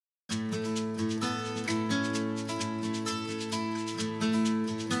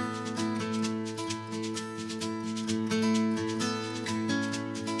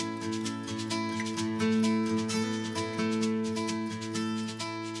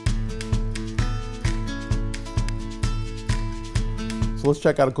So let's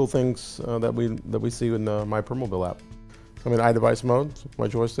check out the cool things that we see in the MyPermobil app. I'm in iDevice mode with my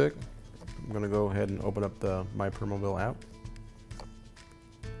joystick. I'm going to go ahead and open up the MyPermobil app.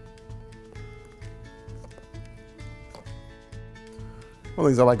 One of the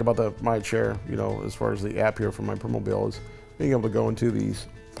things I like about my chair, as far as the app here from MyPermobil, is being able to go into these,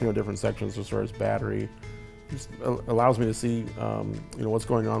 different sections as far as battery. Just allows me to see, what's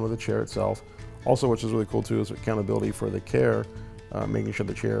going on with the chair itself. Also, which is really cool too, is accountability for the care, making sure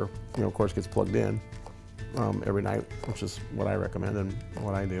the chair, of course, gets plugged in every night, which is what I recommend and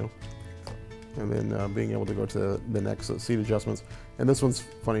what I do. And then being able to go to the next seat adjustments. And this one's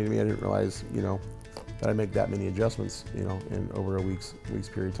funny to me. I didn't realize, that I make that many adjustments, in over a week's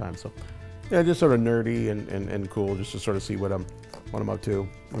period of time. So, yeah, just sort of nerdy and cool, just to sort of see what I'm up to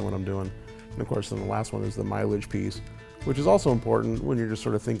and what I'm doing. And of course, then the last one is the mileage piece, which is also important when you're just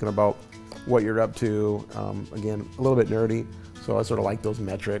sort of thinking about what you're up to. Again, a little bit nerdy, so I sort of like those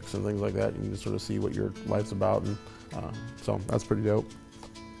metrics and things like that. You can just sort of see what your life's about, and so that's pretty dope.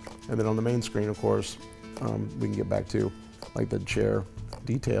 And then on the main screen, of course, we can get back to like the chair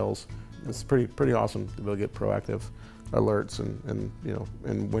details. It's pretty awesome to be able to get proactive alerts,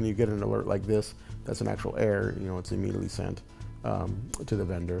 and when you get an alert like this, that's an actual error. It's immediately sent to the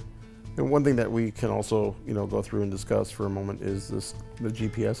vendor. And one thing that we can also go through and discuss for a moment is the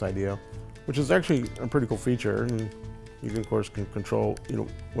GPS idea, which is actually a pretty cool feature. And you can, of course, control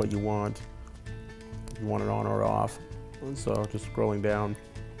what you want. You want it on or off. And so just scrolling down,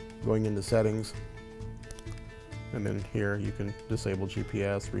 going into settings, and then here you can disable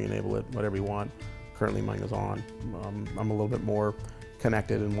GPS, re-enable it, whatever you want. Currently mine is on. I'm a little bit more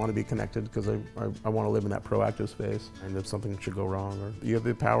connected and want to be connected because I want to live in that proactive space. And if something should go wrong, or you have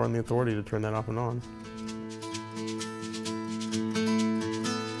the power and the authority to turn that off and on.